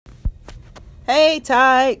Hey,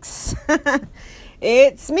 Tykes.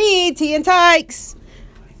 It's me, T and Tykes.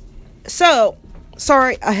 So,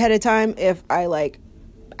 sorry ahead of time if I,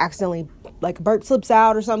 accidentally, a burp slips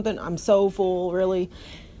out or something. I'm so full, really.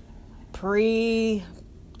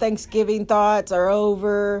 Pre-Thanksgiving thoughts are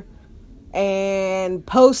over. And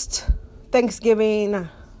post-Thanksgiving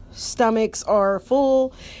stomachs are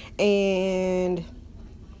full. And,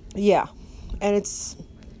 yeah. And it's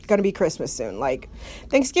gonna be Christmas soon.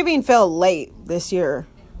 Thanksgiving fell late this year,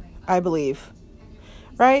 I believe,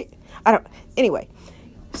 right? Anyway,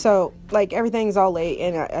 so everything's all late,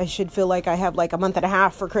 and I should feel like I have a month and a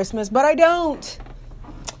half for Christmas, but I don't.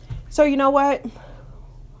 So you know what,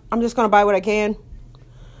 I'm just gonna buy what I can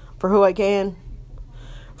for who I can,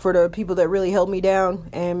 for the people that really held me down,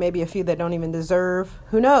 and maybe a few that don't even deserve.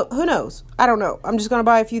 Who knows? I don't know. I'm just gonna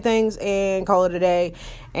buy a few things and call it a day,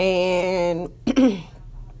 and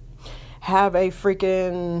have a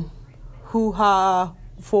freaking hoo-ha,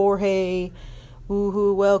 hey,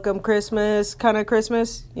 woohoo, welcome Christmas kind of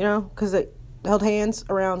Christmas, because they held hands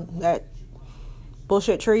around that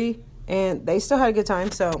bullshit tree, and they still had a good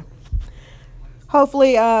time. So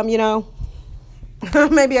hopefully, maybe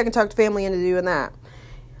I can talk to family into doing that.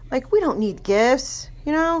 We don't need gifts,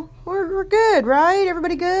 we're good, right?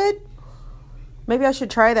 Everybody good? Maybe I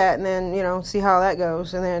should try that and then, see how that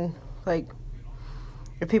goes. And then,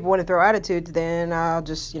 if people want to throw attitudes, then I'll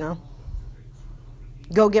just,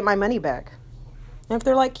 go get my money back. And if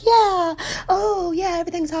they're everything's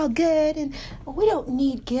all good and we don't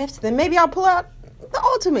need gifts, then maybe I'll pull out the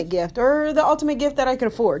ultimate gift, or the ultimate gift that I can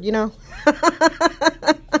afford,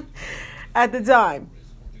 at the time.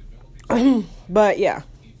 But yeah.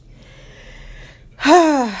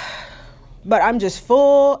 But I'm just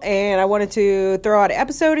full, and I wanted to throw out an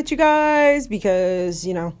episode at you guys because,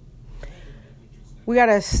 we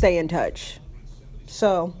gotta stay in touch.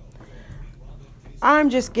 So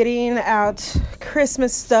I'm just getting out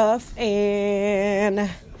Christmas stuff and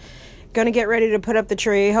gonna get ready to put up the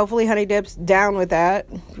tree. Hopefully Honey Dip's down with that,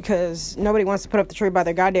 because nobody wants to put up the tree by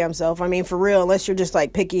their goddamn self. I mean, for real, unless you're just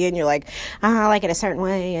picky and you're I like it a certain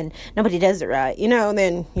way and nobody does it right, and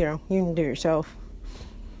then, you can do it yourself.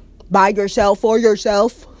 By yourself, for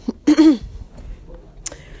yourself.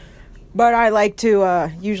 But I like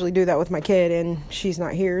to usually do that with my kid, and she's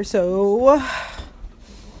not here, so,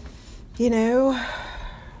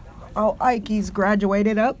 Ikey's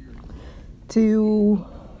graduated up to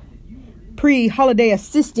pre-holiday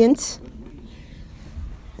assistant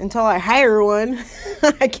until I hire one,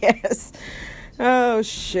 I guess. Oh,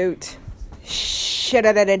 shoot.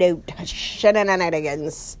 Shenanigans.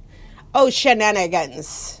 Oh,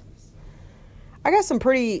 shenanigans. I got some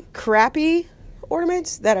pretty crappy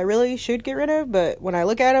ornaments that I really should get rid of, but when I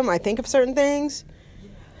look at them, I think of certain things,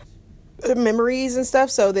 memories and stuff,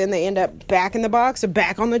 so then they end up back in the box or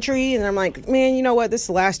back on the tree, and I'm like, man, you know what, this is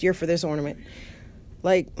the last year for this ornament.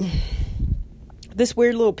 This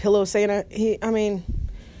weird little pillow Santa,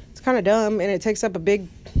 it's kind of dumb, and it takes up a big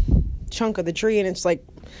chunk of the tree, and it's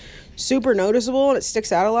super noticeable, and it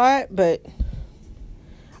sticks out a lot, but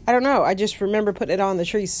I don't know, I just remember putting it on the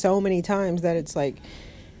tree so many times that it's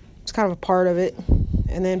it's kind of a part of it.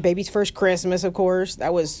 And then Baby's First Christmas, of course,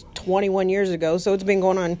 that was 21 years ago, so it's been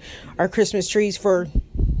going on our Christmas trees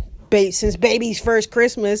since Baby's First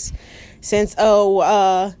Christmas, since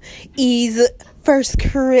E's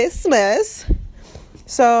first Christmas.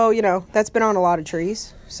 So, that's been on a lot of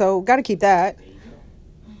trees, so got to keep that,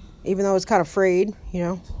 even though it's kind of frayed,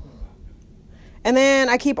 And then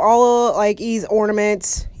I keep all E's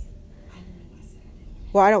ornaments.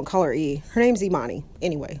 Well, I don't call her E. Her name's Imani,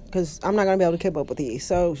 anyway, because I'm not going to be able to keep up with E.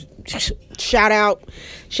 So, shout out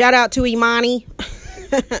to Imani,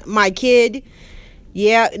 my kid.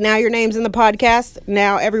 Yeah, now your name's in the podcast.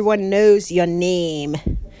 Now everyone knows your name.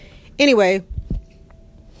 Anyway,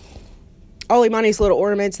 all Imani's little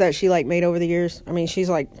ornaments that she, made over the years. I mean, she's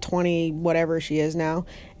 20, whatever she is now,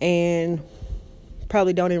 and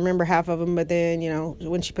probably don't even remember half of them, but then,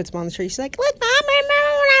 when she puts them on the tree, she's like, look, Mom, remember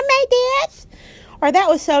when I made this? Or that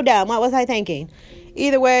was so dumb. What was I thinking?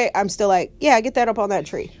 Either way, I'm still yeah, get that up on that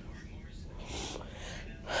tree.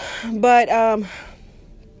 But,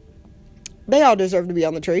 they all deserve to be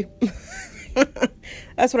on the tree.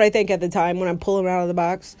 That's what I think at the time when I'm pulling them out of the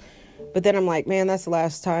box. But then I'm like, man, that's the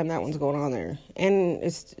last time that one's going on there. And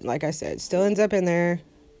it's, like I said, it still ends up in there.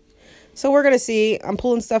 So we're going to see. I'm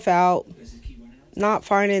pulling stuff out. Not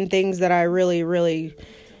finding things that I really, really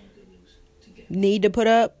need to put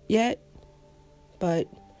up yet. But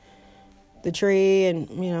the tree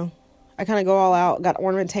and, I kind of go all out. Got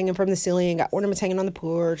ornaments hanging from the ceiling. Got ornaments hanging on the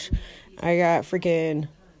porch. I got freaking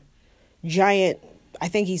giant I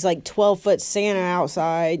think he's like 12-foot Santa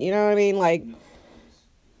outside. You know what I mean? Like,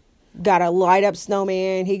 got a light up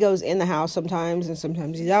snowman. He goes in the house sometimes, and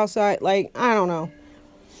sometimes he's outside. Like, I don't know.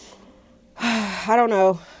 I don't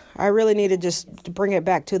know. I really need to just bring it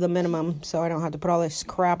back to the minimum so I don't have to put all this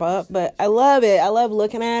crap up. But I love it. I love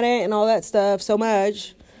looking at it and all that stuff so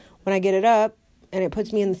much when I get it up. And it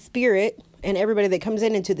puts me in the spirit. And everybody that comes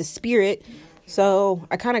in into the spirit. So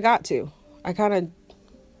I kind of got to. I kind of,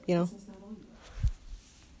 you know.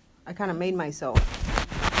 I kind of made myself.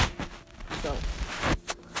 So.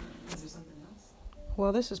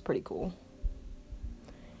 Well, this is pretty cool.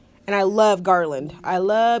 And I love garland. I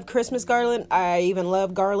love Christmas garland. I even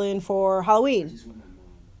love garland for Halloween.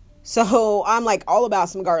 So I'm like all about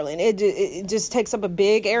some garland. It just takes up a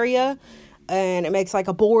big area. And it makes like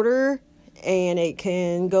a border. And it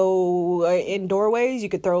can go in doorways. You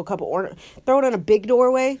could throw a couple throw it on a big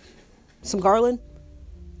doorway. Some garland.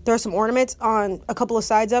 Throw some ornaments on a couple of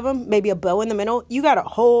sides of them. Maybe a bow in the middle. You got a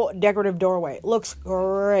whole decorative doorway. It looks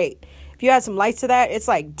great. If you add some lights to that, it's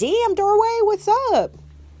like, damn, doorway, what's up?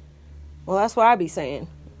 Well, that's what I be saying.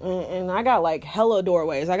 And I got like hella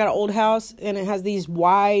doorways. I got an old house and it has these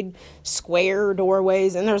wide square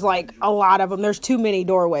doorways. And there's like a lot of them. There's too many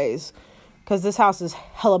doorways because this house is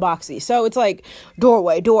hella boxy. So it's like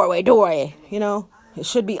doorway, doorway, doorway. You know, it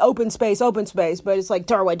should be open space, but it's like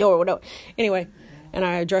doorway, doorway, doorway. Anyway, and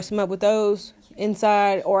I dress them up with those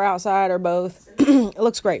inside or outside or both. It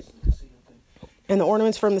looks great. And the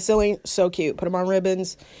ornaments from the ceiling, so cute. Put them on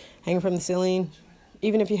ribbons, hang them from the ceiling.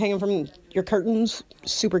 Even if you hang them from your curtains,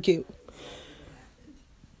 super cute.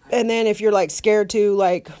 And then if you're like scared to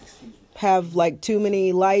like have like too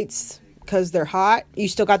many lights because they're hot, you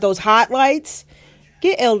still got those hot lights,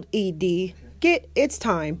 get LED. It's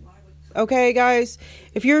time. Okay, guys?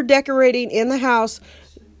 If you're decorating in the house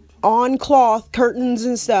on cloth, curtains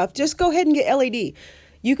and stuff, just go ahead and get LED.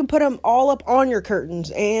 You can put them all up on your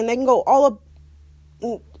curtains and they can go all up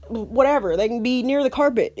whatever. They can be near the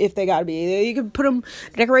carpet if they gotta be. You can put them,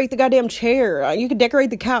 decorate the goddamn chair. You can decorate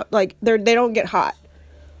the couch. Like, they don't get hot.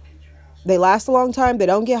 They last a long time. They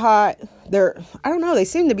don't get hot. I don't know, they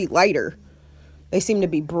seem to be lighter. They seem to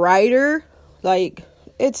be brighter. Like,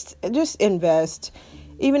 it's just invest.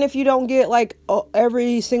 Even if you don't get like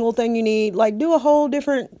every single thing you need, like do a whole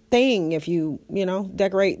different thing if you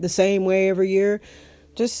decorate the same way every year.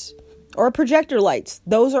 Or projector lights.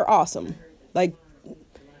 Those are awesome. Like,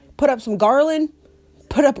 put up some garland,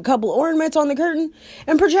 put up a couple ornaments on the curtain,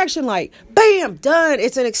 and projection light. Bam! Done!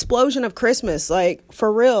 It's an explosion of Christmas. Like,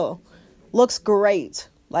 for real. Looks great.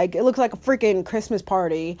 Like, it looks like a freaking Christmas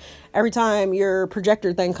party every time your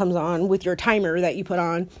projector thing comes on with your timer that you put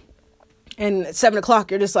on. And at 7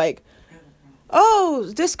 o'clock, you're just like,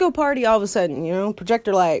 oh, disco party all of a sudden,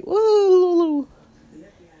 projector light. Woo!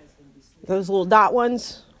 Those little dot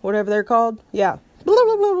ones, whatever they're called. Yeah.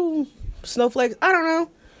 Snowflakes. I don't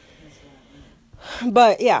know.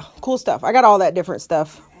 But yeah, cool stuff. I got all that different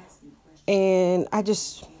stuff. And I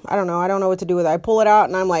don't know. I don't know what to do with it. I pull it out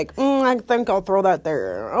and I'm like, I think I'll throw that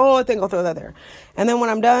there. Oh, I think I'll throw that there. And then when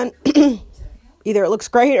I'm done, either it looks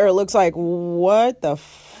great or it looks like, what the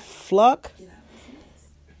fluck?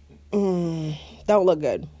 Don't look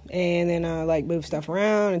good. And then I like move stuff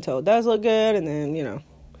around until it does look good. And then,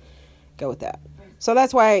 go with that. So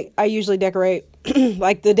that's why I usually decorate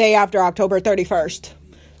like the day after October 31st.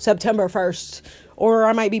 September 1st, or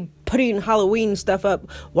I might be putting Halloween stuff up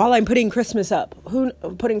while I'm putting Christmas up.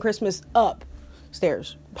 Putting Christmas up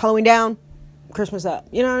stairs, Halloween down, Christmas up.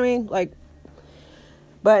 You know what I mean? Like,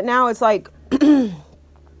 but now it's like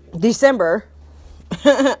December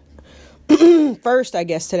 1st, I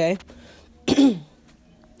guess today.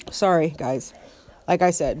 Sorry, guys. Like I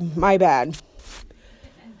said, my bad.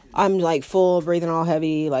 I'm like full, breathing all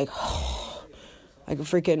heavy, like a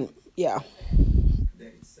freaking yeah.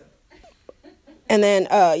 And then,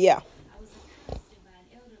 yeah.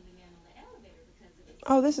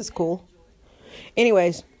 Oh, this is cool.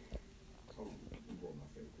 Anyways.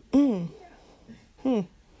 You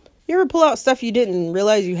ever pull out stuff you didn't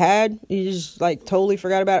realize you had? You just, like, totally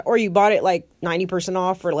forgot about it? Or you bought it, like, 90%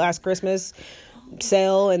 off for last Christmas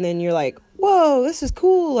sale, and then you're like, whoa, this is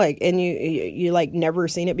cool. Like, and you like, never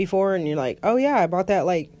seen it before, and you're like, oh, yeah, I bought that,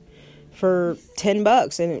 like, for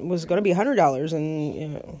 $10 and it was going to be $100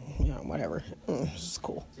 and whatever. It's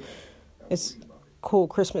cool. It's cool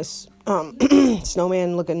Christmas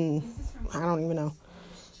snowman looking, I don't even know,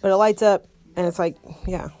 but it lights up and it's like,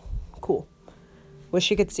 yeah, cool.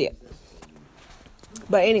 Wish you could see it.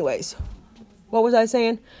 But anyways, what was I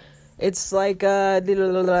saying? It's like and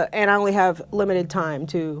I only have limited time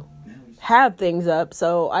to have things up,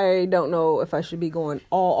 so I don't know if I should be going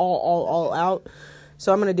all out.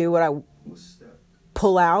 So I'm going to do what I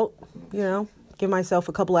pull out, give myself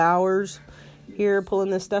a couple hours here pulling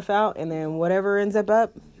this stuff out, and then whatever ends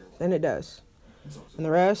up, then it does. And the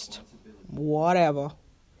rest, whatever.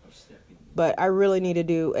 But I really need to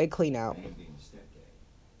do a clean out.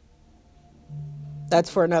 That's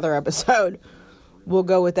for another episode. We'll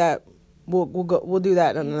go with that. We'll do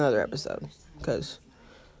that in another episode, because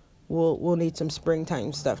we'll need some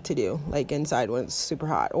springtime stuff to do, like inside when it's super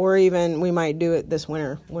hot, or even we might do it this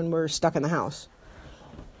winter when we're stuck in the house,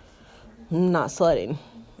 not sledding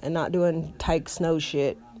and not doing tyke snow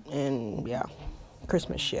shit and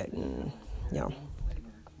Christmas shit and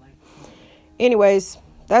Anyways,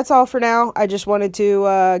 that's all for now. I just wanted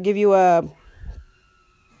to give you a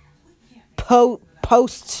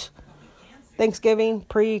post Thanksgiving,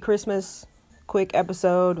 pre-Christmas quick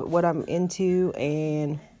episode, what I'm into.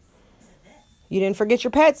 And you didn't forget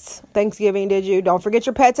your pets Thanksgiving, did you? Don't forget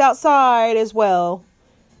your pets outside as well.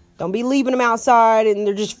 Don't be leaving them outside and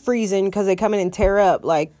they're just freezing because they come in and tear up.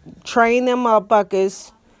 Like, train them up,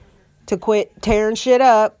 buckers, to quit tearing shit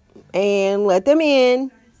up and let them in,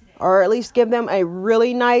 or at least give them a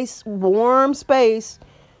really nice warm space.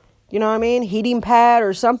 You know what I mean? Heating pad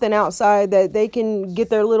or something outside that they can get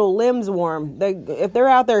their little limbs warm. If they're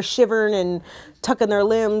out there shivering and tucking their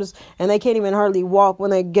limbs and they can't even hardly walk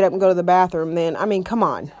when they get up and go to the bathroom, then, I mean, come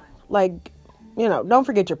on. Like, don't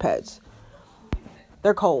forget your pets.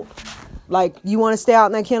 They're cold. Like, you want to stay out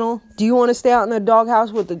in that kennel? Do you want to stay out in the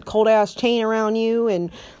doghouse with the cold-ass chain around you and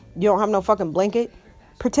you don't have no fucking blanket?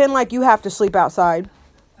 Pretend like you have to sleep outside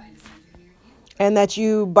and that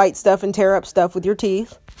you bite stuff and tear up stuff with your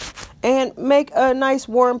teeth. And make a nice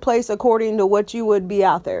warm place according to what you would be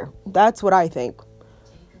out there. That's what I think.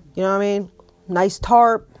 You know what I mean? Nice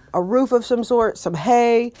tarp, a roof of some sort, some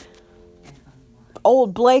hay,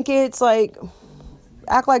 old blankets. Like,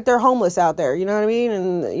 act like they're homeless out there. You know what I mean?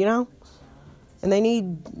 And, and they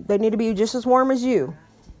need to be just as warm as you.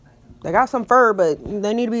 They got some fur, but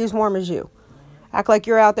they need to be as warm as you. Act like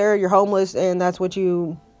you're out there, you're homeless, and that's where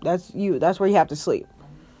you have to sleep.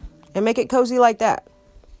 And make it cozy like that.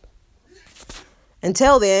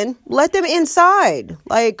 Until then, let them inside.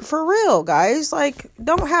 Like, for real, guys. Like,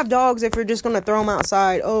 don't have dogs if you're just going to throw them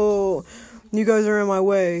outside. Oh, you guys are in my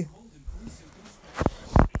way.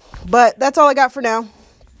 But that's all I got for now.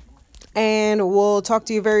 And we'll talk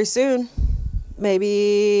to you very soon.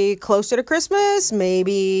 Maybe closer to Christmas.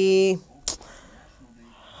 Maybe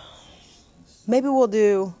we'll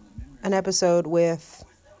do an episode with...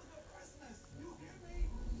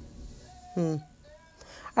 I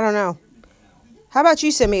don't know. How about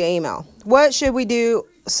you send me an email? What should we do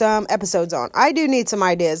some episodes on? I do need some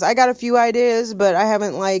ideas. I got a few ideas, but I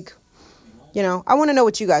haven't I want to know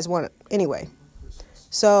what you guys want anyway.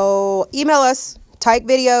 So email us, Tyke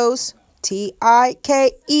Videos,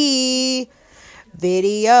 TIKE,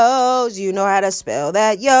 videos. You know how to spell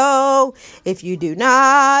that, yo. If you do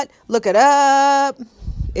not, look it up.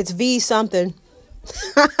 It's V something.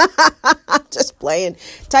 Just playing.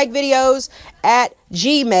 Tyke Videos at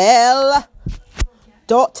gmail.com,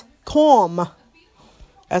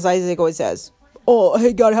 as Isaac always says. Oh,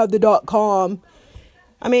 I gotta have the .com.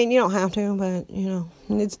 I mean, you don't have to, but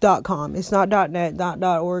it's .com. It's not .net,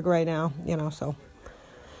 .org right now. So.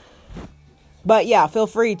 But yeah, feel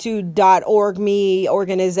free to .org me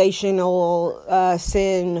organizational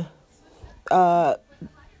send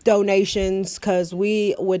donations, because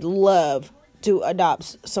we would love to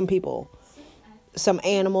adopt some people, some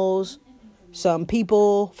animals, some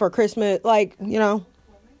people for Christmas,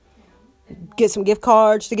 get some gift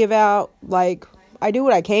cards to give out. Like, I do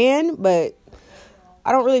what I can, but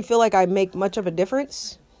I don't really feel like I make much of a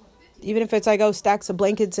difference. Even if it's I go stack some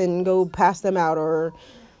blankets and go pass them out, or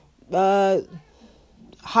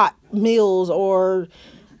hot meals or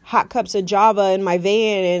hot cups of Java in my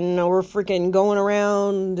van, and we're freaking going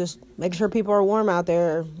around just making sure people are warm out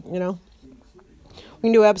there, We can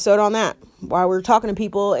do an episode on that while we're talking to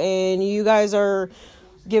people and you guys are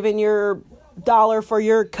giving your $1 for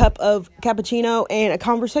your cup of cappuccino and a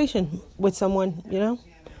conversation with someone,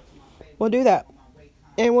 We'll do that.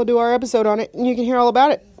 And we'll do our episode on it, and you can hear all about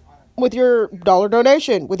it with your $1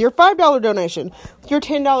 donation, with your $5 donation, with your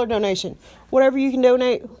 $10 donation. Whatever you can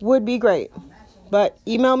donate would be great. But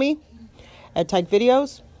email me at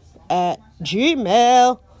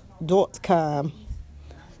tykevideos@gmail.com.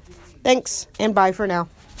 Thanks, and bye for now.